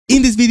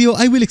In this video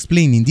I will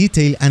explain in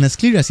detail and as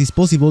clear as is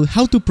possible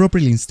how to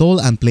properly install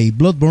and play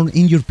Bloodborne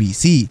in your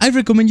PC. I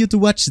recommend you to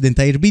watch the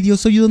entire video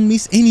so you don't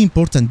miss any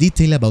important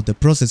detail about the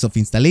process of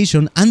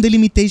installation and the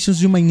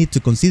limitations you might need to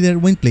consider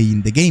when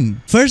playing the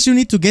game. First, you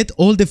need to get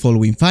all the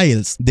following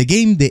files: the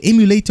game, the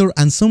emulator,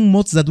 and some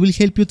mods that will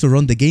help you to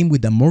run the game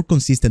with a more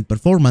consistent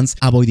performance,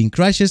 avoiding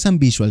crashes and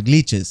visual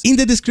glitches. In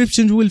the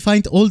description you will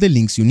find all the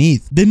links you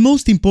need. The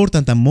most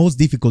important and most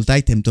difficult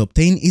item to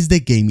obtain is the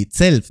game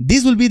itself.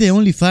 This will be the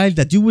only file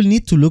that you will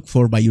need to look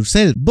for by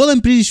yourself, but I'm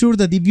pretty sure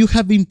that if you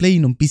have been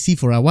playing on PC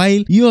for a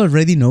while, you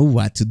already know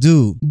what to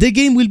do. The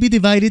game will be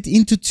divided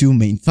into two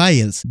main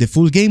files: the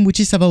full game, which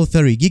is about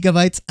 30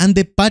 GB, and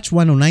the patch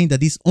 109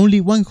 that is only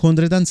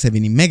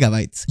 170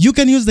 MB. You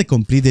can use the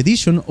complete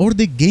edition or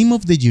the Game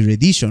of the Year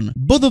edition.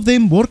 Both of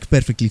them work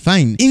perfectly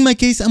fine. In my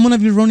case, I'm gonna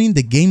be running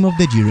the Game of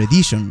the Year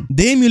edition.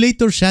 The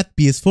emulator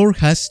ShadPS4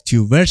 has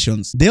two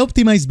versions: the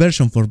optimized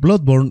version for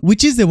Bloodborne,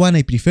 which is the one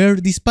I prefer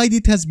despite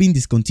it has been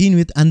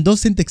discontinued and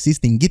doesn't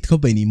exist in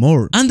GitHub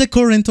anymore, and the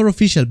current or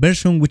official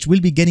version, which will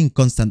be getting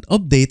constant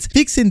updates,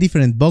 fixing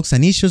different bugs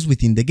and issues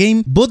within the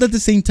game, but at the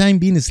same time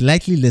being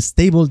slightly less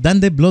stable than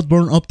the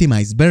Bloodborne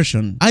optimized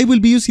version. I will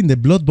be using the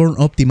Bloodborne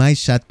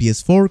optimized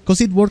ShadPS4 cause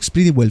it works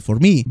pretty well for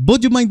me,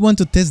 but you might want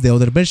to test the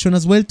other version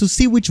as well to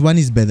see which one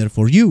is better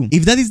for you.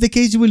 If that is the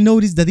case, you will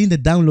notice that in the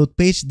download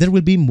page there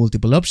will be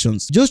multiple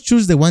options. Just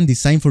choose the one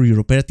designed for your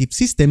operative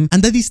system,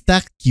 and that is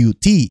tagged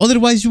QT,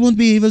 otherwise you won't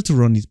be able to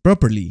run it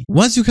properly.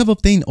 Once you have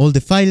obtained all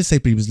the files I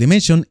previously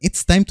mentioned,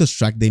 it's time to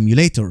extract the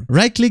emulator.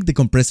 Right-click the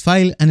compressed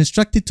file and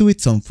extract it to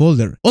its own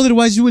folder,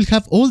 otherwise you will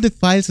have all the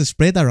files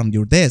spread around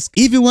your desk.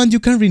 If you want,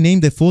 you can rename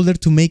the folder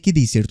to make it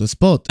easier to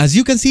spot. As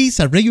you can see, it's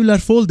a regular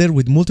folder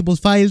with multiple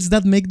files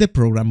that make the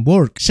program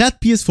work.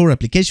 ShadPS4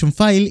 application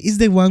file is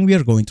the one we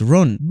are going to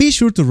run. Be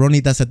sure to run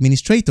it as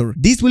administrator.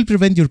 This will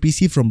prevent your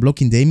PC from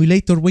blocking the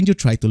emulator when you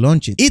try to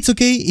launch it. It's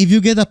okay if you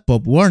get a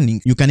pop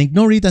warning. You can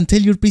ignore it and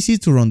tell your PC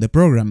to run the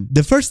program.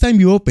 The first time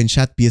you open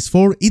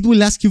ShadPS4, it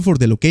will ask you for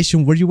the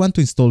location where you want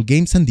to install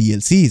games and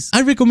DLCs.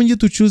 I recommend you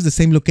to choose the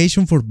same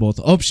location for both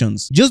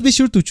options. Just be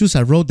sure to choose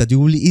a route that you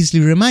will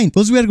easily remind,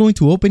 because we are going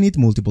to open it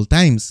multiple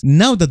times.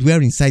 Now that we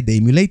are inside the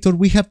emulator,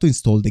 we have to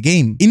install the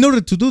game. In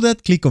order to do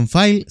that, click on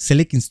File,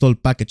 select Install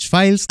Package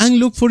Files, and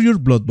look for your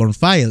Bloodborne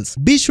files.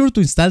 Be sure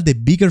to install the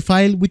bigger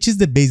file, which is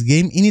the base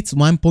game in its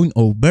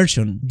 1.0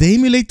 version. The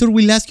emulator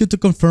will ask you to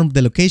confirm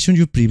the location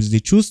you previously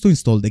chose to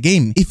install the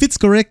game. If it's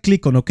correct,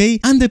 click on OK,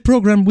 and the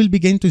program will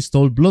begin to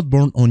install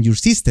Bloodborne on your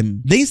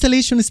system. The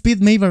installation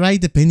speed may vary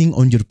depending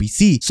on your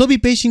PC, so be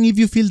patient if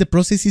you feel the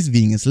process is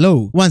being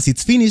slow. Once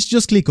it's finished,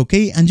 just click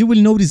OK and you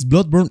will notice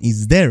Bloodborne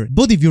is there.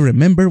 But if you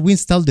remember, we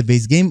installed the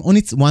base game on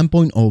its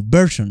 1.0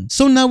 version.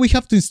 So now we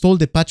have to install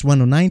the patch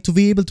 109 to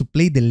be able to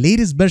play the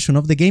latest version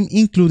of the game,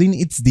 including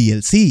its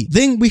DLC.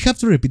 Then we have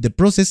to repeat the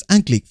process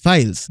and click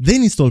Files,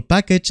 then Install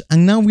Package,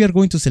 and now we are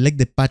going to select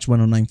the patch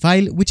 109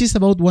 file, which is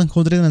about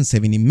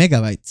 170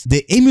 MB.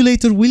 The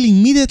emulator will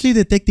immediately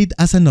detect it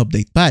as an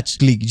update patch.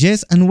 Click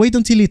Yes and wait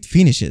until it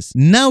finishes.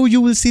 Now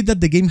you will see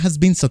that the game has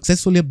been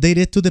successfully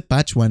updated to the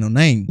patch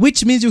 109,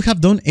 which means you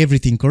have done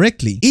everything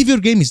correctly. If your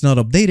game is not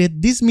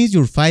updated, this means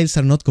your files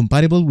are not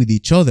compatible with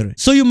each other,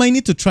 so you might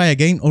need to try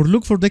again or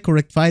look for the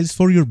correct files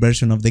for your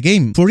version of the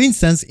game. For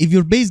instance, if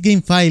your base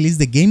game file is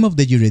the Game of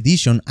the Year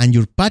edition and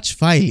your patch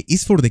file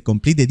is for the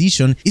complete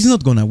edition, it's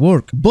not gonna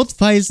work. Both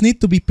files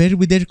need to be paired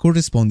with their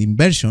corresponding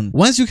version.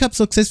 Once you have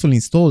successfully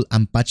installed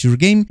and patched your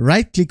game,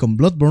 right-click on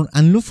Bloodborne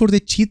and look for the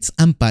Cheats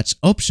and Patch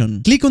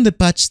option. Click on the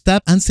Patch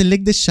tab and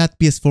select the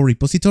ShadPS4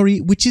 repository,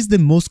 which is the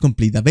most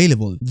complete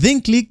available.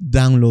 Then click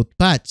Download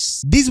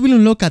Patches. This will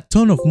unlock a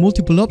ton of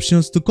multiple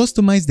options to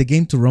customize the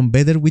game to run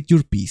better with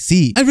your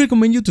PC. I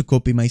recommend you to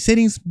copy my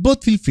settings,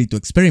 but feel free to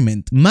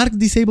experiment. Mark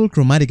Disable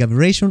Chromatic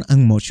Aberration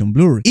and Motion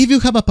Blur. If you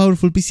have a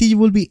powerful PC, you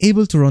will be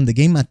able to run the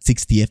game at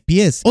 60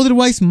 FPS,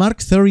 otherwise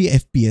mark 30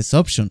 FPS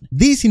option.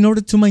 This in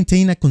order to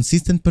maintain a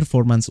consistent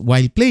performance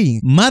while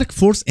playing. Mark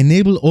Force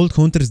Enable Old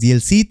Hunters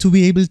DLC to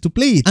be able to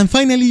play it. And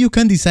finally, you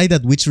can decide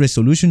at which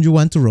resolution you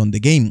want to run the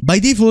game. By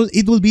default,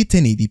 it will be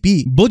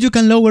 1080p, but you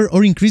can lower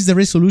or increase the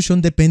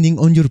resolution depending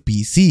on your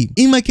PC.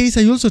 In my case,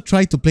 I also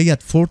tried to play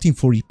at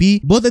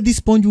 1440p, but at this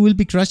point you will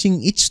be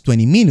crashing each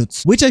 20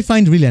 minutes, which I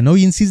find really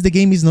annoying since the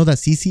game is not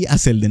as easy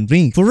as Elden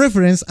Ring. For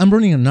reference, I'm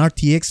running an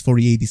RTX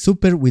 4080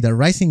 Super with a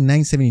Ryzen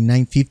 9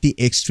 7950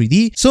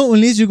 X3D, so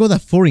unless you got a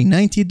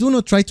 4090, do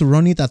not try to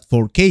run it at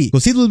 4K,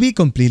 because it will be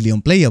completely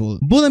unplayable.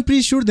 But I'm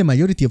pretty sure the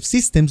majority of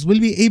systems will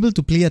be able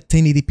to play at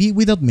 1080p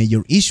without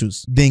major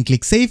issues. Then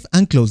click Save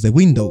and close the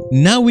window.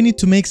 Now we need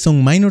to make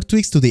some minor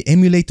tweaks to the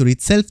emulator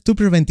itself to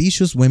prevent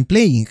issues when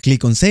playing.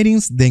 Click on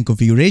Settings, then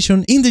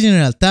Configuration. In the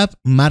General tab,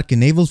 mark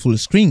Enable Full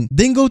Screen.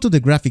 Then go to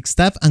the Graphics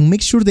tab and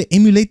make sure the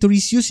emulator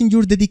is using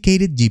your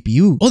dedicated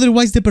GPU.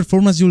 Otherwise, the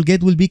performance you'll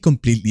get will be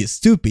completely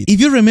stupid. If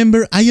you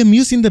remember, I am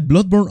using the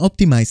Bloodborne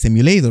optimized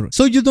emulator,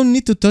 so you don't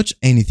need to touch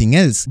anything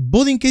else.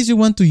 But in case you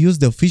want to use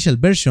the official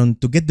version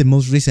to get the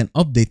most recent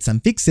updates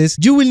and fixes,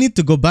 you will need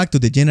to go back to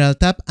the General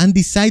tab and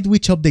decide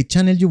which update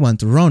channel you want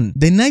to run.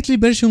 The nightly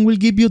version will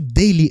give you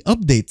daily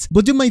updates, it,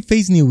 but you might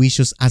face new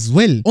issues as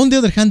well. On the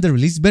other hand, the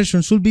release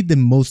version should be the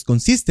most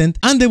consistent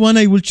and the one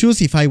I will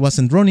choose if I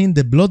wasn't running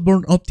the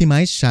Bloodborne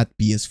optimized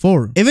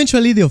ShadPS4.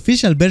 Eventually, the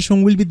official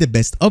version will be the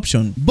best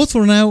option, but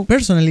for now,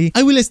 personally,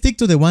 I will stick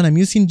to the one I'm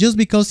using just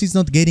because it's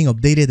not getting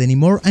updated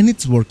anymore and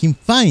it's working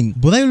fine,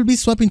 but I will be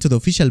swapping to the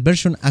official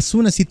version as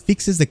soon as it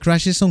fixes the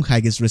crashes on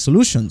highest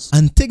resolutions,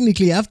 and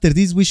technically after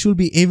this we should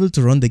be able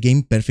to run the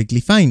game perfectly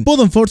fine, but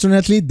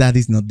unfortunately that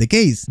is not the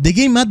case. The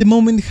game at the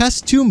moment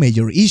has two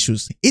major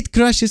issues. It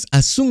crashes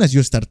as soon as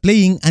you start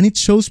playing and it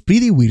shows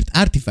pretty weird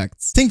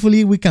artifacts.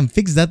 Thankfully we can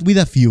fix that with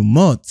a few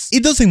mods.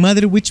 It doesn't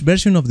matter which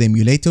version of the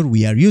emulator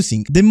we are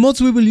using, the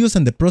mods we will use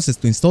and the process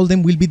to install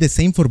them will be the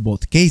same for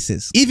both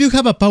cases. If you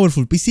have a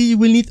powerful PC, you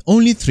will need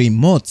only 3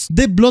 mods: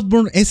 the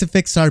Bloodborne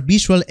SFXR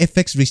Visual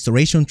FX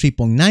Restoration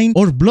 3.9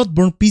 or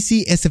Bloodborne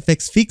PC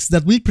SFX Fix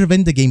that will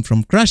prevent the game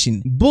from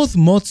crashing. Both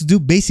mods do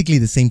basically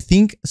the same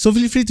thing, so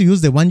feel free to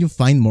use the one you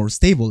find more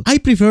stable. I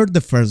prefer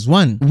the first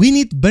one. We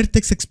need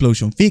Vertex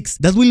Explosion Fix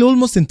that will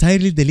almost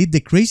entirely delete the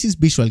craziest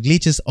visual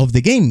glitches of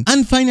the game.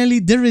 And finally,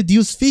 the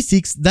Reduce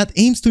Physics that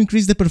aims to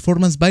increase the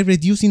performance by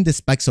reducing the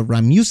spikes of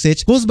RAM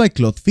usage caused by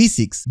cloud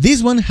physics.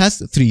 This one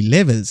has 3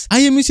 levels. I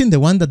am using the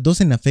one that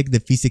doesn't affect the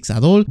physics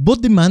at all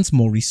but demands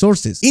more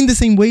resources. In the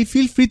same way,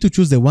 feel free to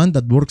choose the one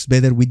that works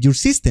better with your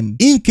system.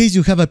 In case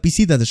you have a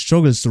PC that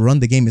struggles to run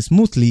the game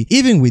smoothly,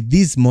 even with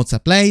these mods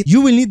applied,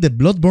 you will need the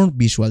Bloodborne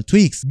Visual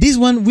Tweaks. This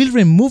one will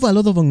remove a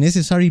lot of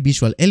unnecessary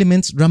visual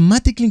elements,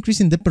 dramatically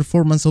increasing the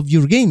performance of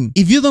your game.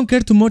 If you don't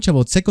care too much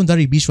about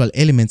secondary visual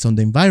elements on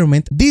the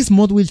environment, this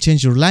mod will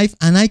change your life,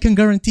 and I can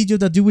guarantee you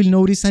that you will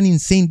notice an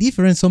insane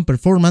difference on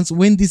performance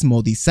when this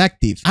mod is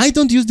active. I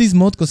don't use this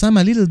mod cause I'm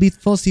a little bit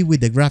fussy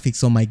with the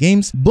graphics on my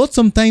games, but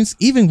sometimes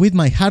even with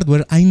my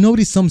hardware I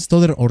notice some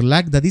stutter or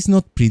lag that is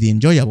not pretty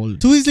enjoyable.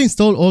 To easily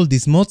install all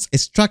these mods,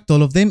 extract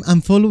all of them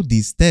and follow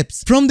these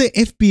steps. From the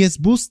FPS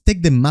boost,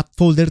 take the map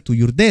folder to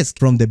your desk.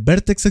 From the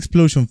Vertex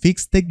Explosion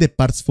Fix, take the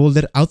parts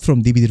folder out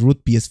from DVD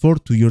root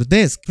PS4 to your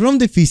desk. From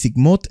the physics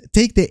mod,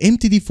 take the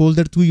MTD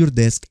folder to your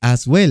desk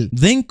as well.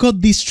 Then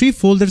cut these 3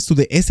 folders to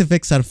the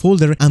SFXR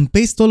folder and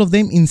paste all of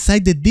them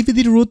inside the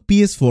DVD root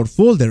PS4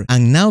 folder.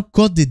 And now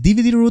cut the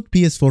DVD root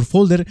PS4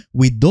 folder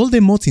with all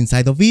the mods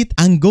inside of it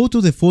and go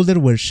to the folder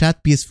where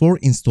ShadPS4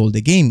 installed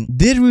the game.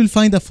 There you will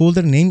find a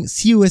folder named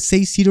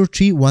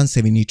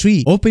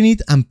CUSA03173. Open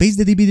it and paste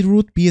the DVD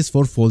root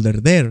PS4 folder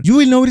there. You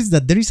will notice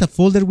that there is a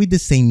folder with the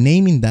same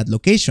name in that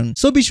location,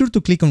 so be sure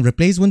to click on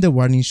replace when the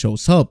warning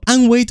shows up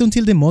and wait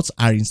until the mods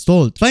are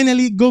installed.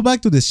 Finally, go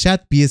back to the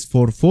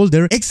ShadPS4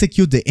 folder,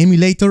 execute the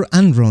emulator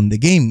and run the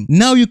game.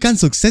 Now you can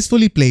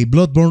successfully play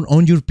Bloodborne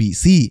on your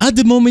PC. At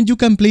the moment you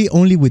can play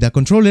only with a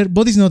controller,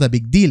 but it's not a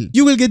big deal.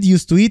 You will get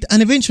used to it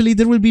and eventually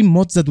there will be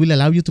mods that will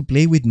allow you to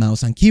play with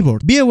mouse and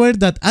keyboard. Be aware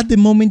that at the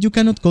moment you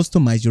cannot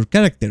customize your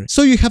character,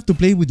 so you have to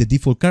play with the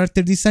default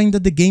character design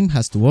that the game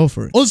has to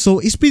offer. Also,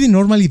 it's pretty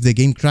normal if the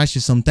game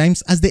crashes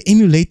sometimes as the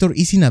emulator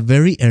is in a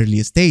very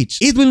early stage.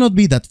 It will not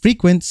be that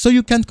frequent, so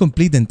you can't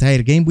complete the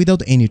entire game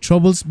without any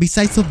troubles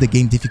besides of the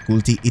game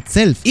difficulty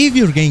itself. If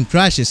your game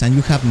crashes and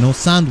you have no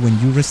sound when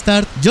you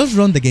restart, just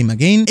run the game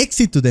again,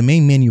 exit to the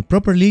main menu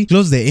properly,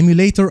 close the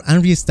emulator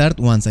and restart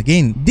once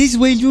again. This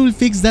way you will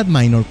fix that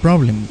minor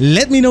problem.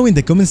 Let me know in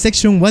the comment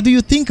section what do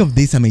you think of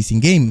this amazing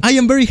game. I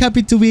am very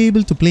happy to be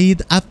able to play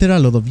it after a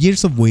lot of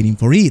years of waiting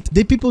for it.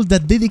 The people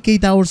that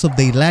dedicate hours of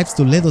their lives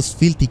to let us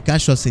filthy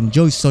casuals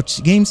enjoy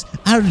such games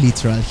are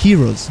literal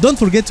heroes. Don't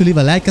forget to leave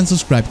a like and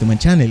subscribe to my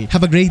channel.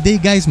 Have a great day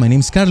guys, my name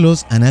is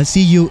Carlos and I'll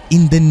see you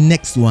in the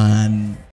next one.